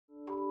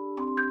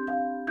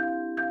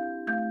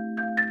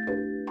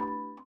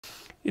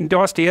in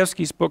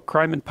Dostoevsky's book,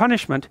 Crime and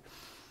Punishment,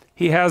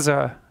 he has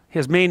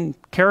his main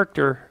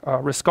character,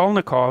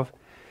 Raskolnikov,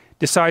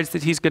 decides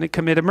that he's going to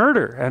commit a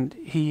murder, and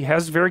he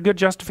has very good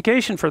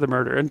justification for the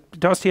murder. And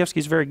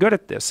Dostoevsky's very good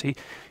at this.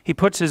 He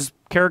puts his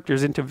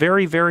characters into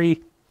very,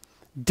 very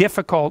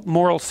difficult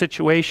moral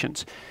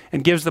situations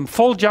and gives them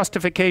full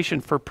justification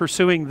for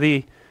pursuing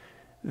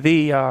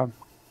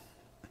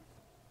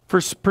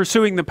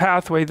pursuing the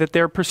pathway that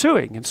they're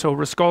pursuing. And so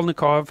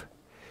Raskolnikov,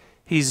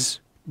 he's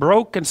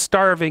broke and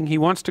starving. He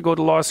wants to go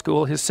to law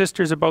school. His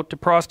sister's about to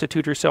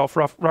prostitute herself,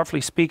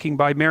 roughly speaking,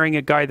 by marrying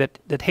a guy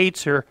that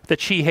hates her, that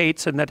she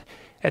hates, and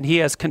he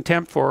has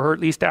contempt for her, or at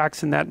least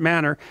acts in that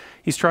manner.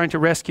 He's trying to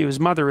rescue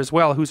his mother as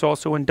well, who's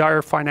also in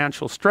dire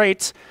financial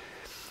straits.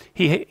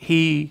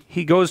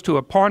 He goes to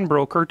a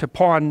pawnbroker to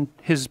pawn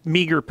his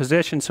meager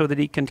possession so that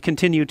he can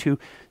continue to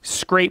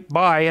scrape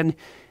by. And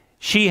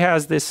she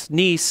has this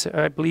niece,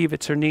 I believe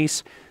it's her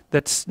niece,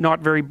 that's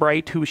not very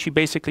bright, who she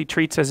basically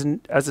treats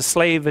as a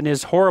slave and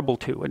is horrible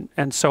to.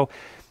 And so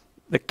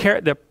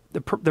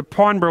the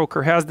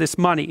pawnbroker has this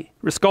money.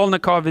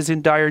 Raskolnikov is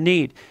in dire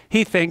need.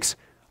 He thinks,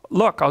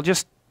 look, I'll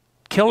just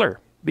kill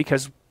her,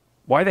 because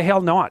why the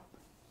hell not?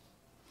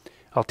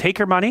 I'll take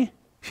her money.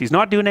 She's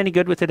not doing any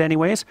good with it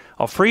anyways.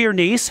 I'll free her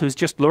niece, who's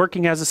just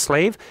lurking as a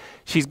slave.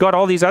 She's got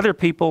all these other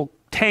people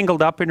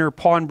tangled up in her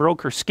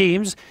pawnbroker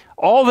schemes.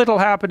 All that'll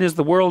happen is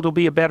the world will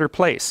be a better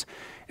place.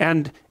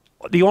 And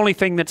the only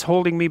thing that's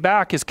holding me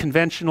back is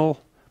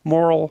conventional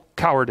moral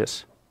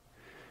cowardice.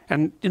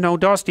 And, you know,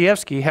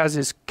 Dostoevsky has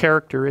his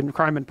character in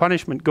Crime and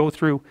Punishment go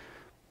through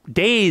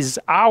days,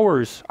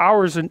 hours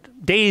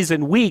and days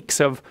and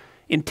weeks of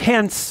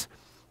intense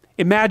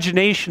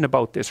imagination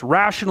about this,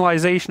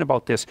 rationalization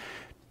about this,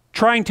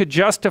 trying to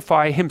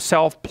justify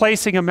himself,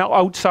 placing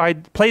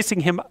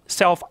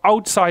himself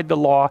outside the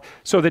law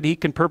so that he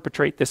can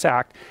perpetrate this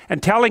act,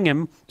 and telling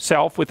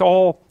himself with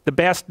all the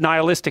best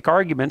nihilistic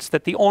arguments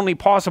that the only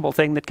possible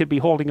thing that could be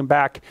holding him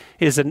back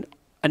is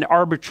an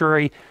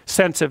arbitrary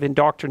sense of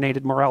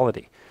indoctrinated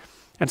morality.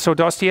 And so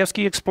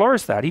Dostoevsky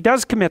explores that. He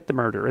does commit the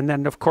murder, and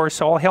then of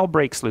course all hell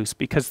breaks loose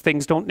because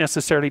things don't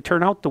necessarily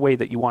turn out the way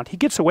that you want. He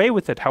gets away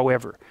with it,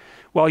 however.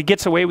 Well, he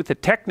gets away with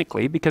it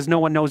technically because no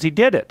one knows he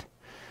did it.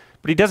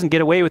 But he doesn't get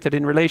away with it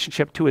in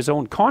relationship to his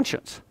own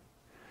conscience.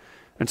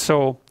 And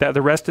so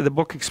the rest of the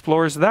book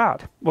explores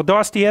that. Well,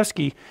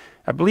 Dostoevsky,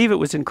 I believe it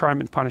was in Crime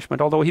and Punishment,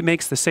 although he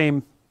makes the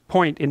same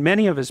point in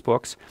many of his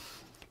books,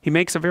 he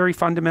makes a very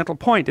fundamental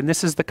point. And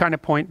this is the kind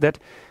of point that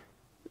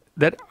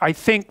I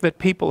think that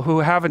people who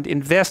haven't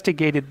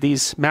investigated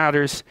these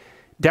matters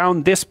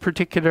down this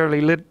particular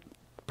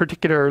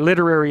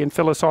literary and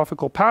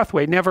philosophical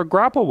pathway never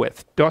grapple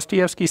with.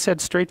 Dostoevsky said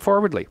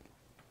straightforwardly,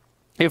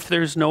 if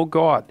there's no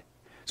God,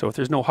 so if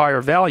there's no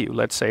higher value,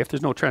 let's say, if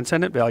there's no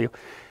transcendent value,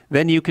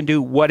 then you can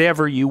do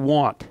whatever you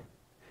want.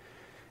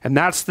 And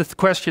that's the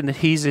question that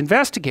he's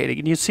investigating.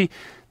 And you see,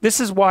 this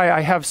is why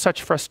I have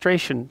such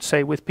frustration,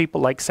 say, with people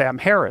like Sam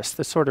Harris,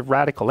 the sort of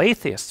radical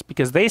atheists,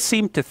 because they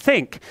seem to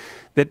think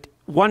that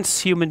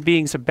once human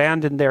beings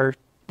abandon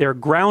their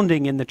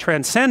grounding in the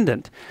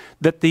transcendent,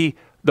 that the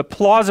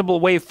plausible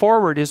way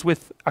forward is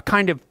with a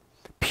kind of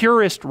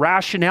purist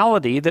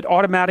rationality that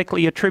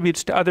automatically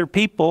attributes to other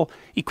people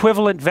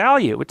equivalent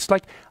value. It's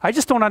like, I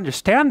just don't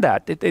understand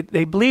that.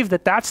 They believe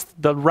that that's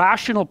the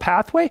rational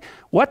pathway.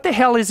 What the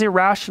hell is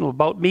irrational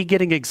about me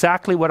getting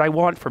exactly what I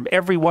want from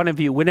every one of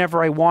you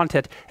whenever I want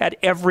it at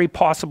every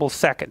possible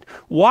second?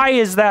 Why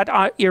is that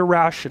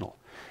irrational?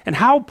 And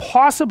how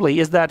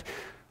possibly is that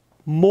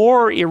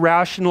more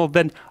irrational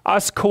than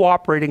us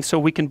cooperating so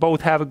we can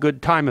both have a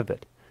good time of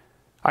it?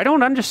 I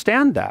don't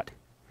understand that.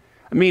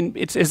 I mean,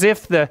 it's as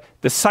if the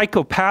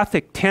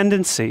psychopathic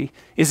tendency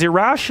is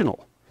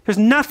irrational. There's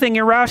nothing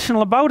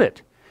irrational about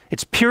it.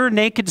 It's pure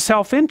naked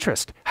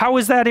self-interest. How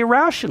is that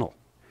irrational?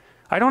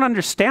 I don't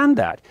understand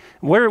that.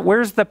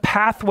 Where's the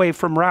pathway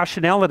from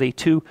rationality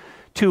to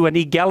an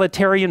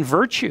egalitarian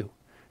virtue?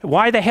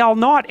 Why the hell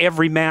not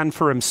every man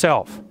for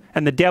himself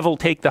and the devil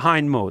take the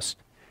hindmost?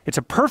 It's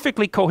a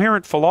perfectly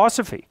coherent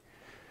philosophy.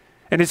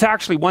 And it's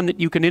actually one that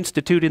you can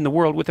institute in the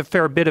world with a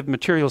fair bit of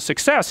material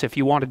success if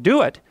you want to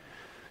do it.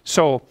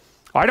 So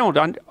I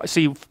don't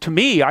see. To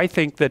me, I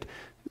think that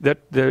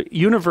the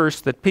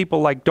universe that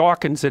people like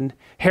Dawkins and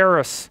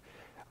Harris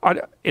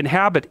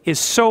inhabit is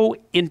so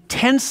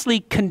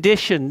intensely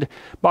conditioned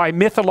by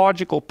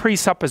mythological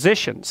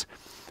presuppositions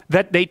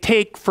that they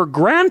take for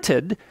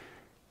granted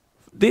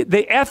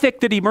the ethic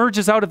that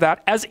emerges out of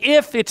that as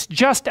if it's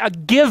just a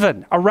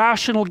given, a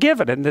rational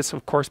given. And this,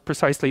 of course,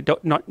 precisely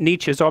not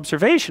Nietzsche's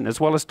observation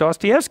as well as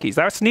Dostoevsky's.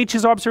 That's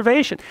Nietzsche's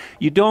observation.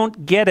 You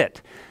don't get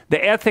it.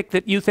 The ethic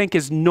that you think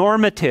is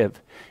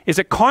normative is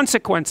a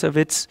consequence of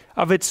its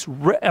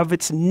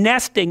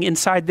nesting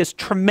inside this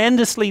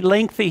tremendously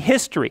lengthy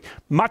history,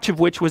 much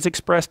of which was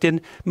expressed in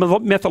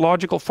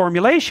mythological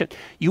formulation.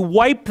 You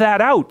wipe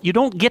that out. You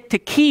don't get to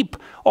keep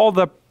all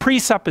the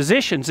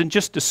presuppositions and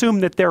just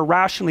assume that they're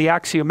rationally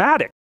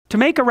axiomatic. To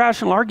make a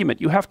rational argument,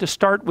 you have to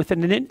start with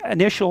an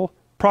initial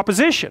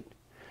proposition.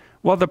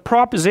 Well, the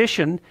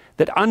proposition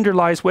that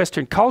underlies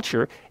Western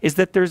culture is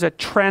that there's a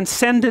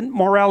transcendent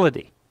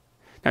morality.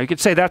 Now, you could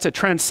say that's a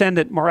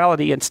transcendent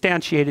morality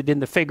instantiated in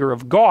the figure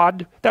of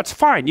God. That's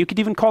fine. You could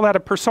even call that a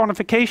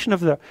personification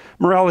of the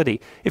morality.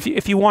 If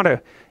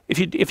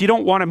you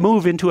don't want to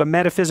move into a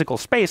metaphysical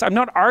space, I'm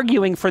not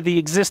arguing for the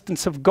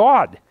existence of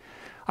God.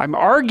 I'm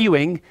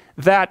arguing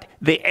that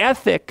the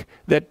ethic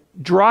that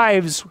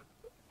drives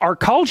our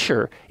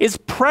culture is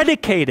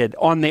predicated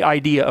on the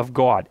idea of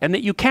God, and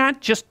that you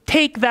can't just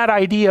take that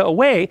idea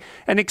away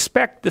and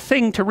expect the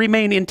thing to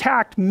remain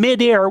intact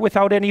mid-air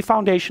without any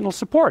foundational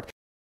support.